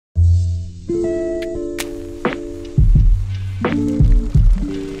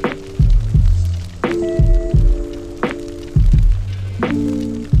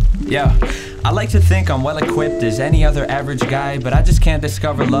Yeah, I like to think I'm well equipped as any other average guy, but I just can't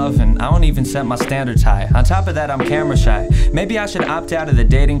discover love, and I don't even set my standards high. On top of that, I'm camera shy. Maybe I should opt out of the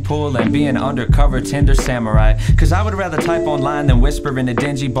dating pool and be an undercover Tinder samurai, cause I would rather type online than whisper in a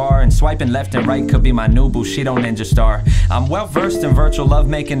dingy bar, and swiping left and right could be my new Bushido ninja star. I'm well versed in virtual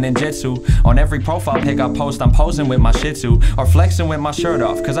lovemaking ninjutsu. On every profile pic I post, I'm posing with my shih tzu, or flexing with my shirt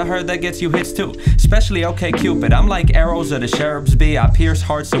off, cause I heard that gets you hits too. Especially OkCupid, I'm like arrows of the cherubs be. I pierce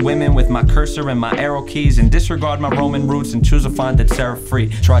hearts of women with my cursor and my arrow keys, and disregard my Roman roots and choose a font that's serif free.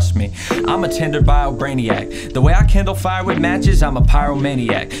 Trust me, I'm a Tinder bio brainiac. The way I kindle fire with matches, I'm a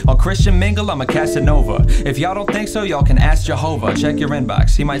pyromaniac. On Christian Mingle, I'm a Casanova. If y'all don't think so, y'all can ask Jehovah. Check your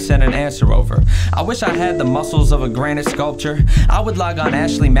inbox, he might send an answer over. I wish I had the muscles of a granite sculpture. I would log on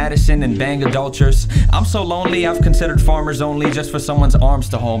Ashley Madison and bang adulterers. I'm so lonely, I've considered farmers only just for someone's arms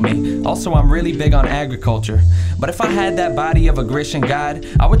to hold me. Also, I'm really big on agriculture. But if I had that body of a Grecian god,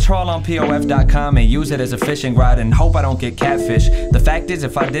 I would trawl on POF.com and use it as a fishing rod and hope I don't get catfish. The fact is,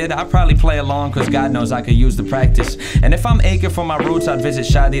 if I did, I'd probably play along, cause God knows I could use the practice. And if I'm aching for my roots, I'd visit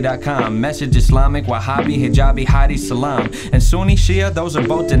Shadi.com. Message Islamic, Wahhabi, Hijabi, Hadi, Salam. And Sunni, Shia, those are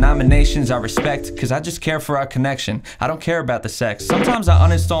both denominations I respect, cause I just care for our connection. I don't care about the sex. Sometimes I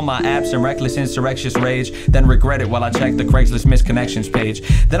uninstall my apps in reckless insurrectious rage, then regret it while I check the Craigslist misconnections page.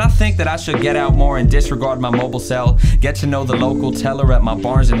 Then I think that I should get out more and disregard my mobile cell. Get to know the local teller at my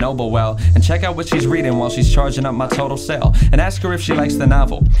Barnes & Noble well, and check out what she's reading while she's charging up my total sale, and ask her if she likes the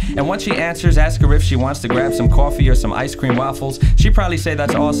novel. And once she answers, ask her if she wants to grab some coffee or some ice cream waffles. She'd probably say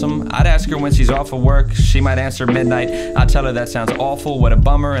that's awesome. I'd ask her when she's off of work. She might answer midnight. I'd tell her that sounds awful, what a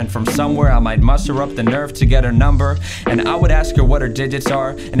bummer, and from somewhere I might muster up the nerve to get her number. And I would ask her what her digits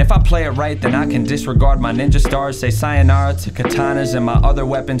are, and if I play it right, then I can disregard my ninja stars, say sayonara to katanas and my other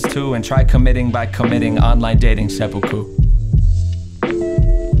weapons too, and try committing by committing online dating seppuku.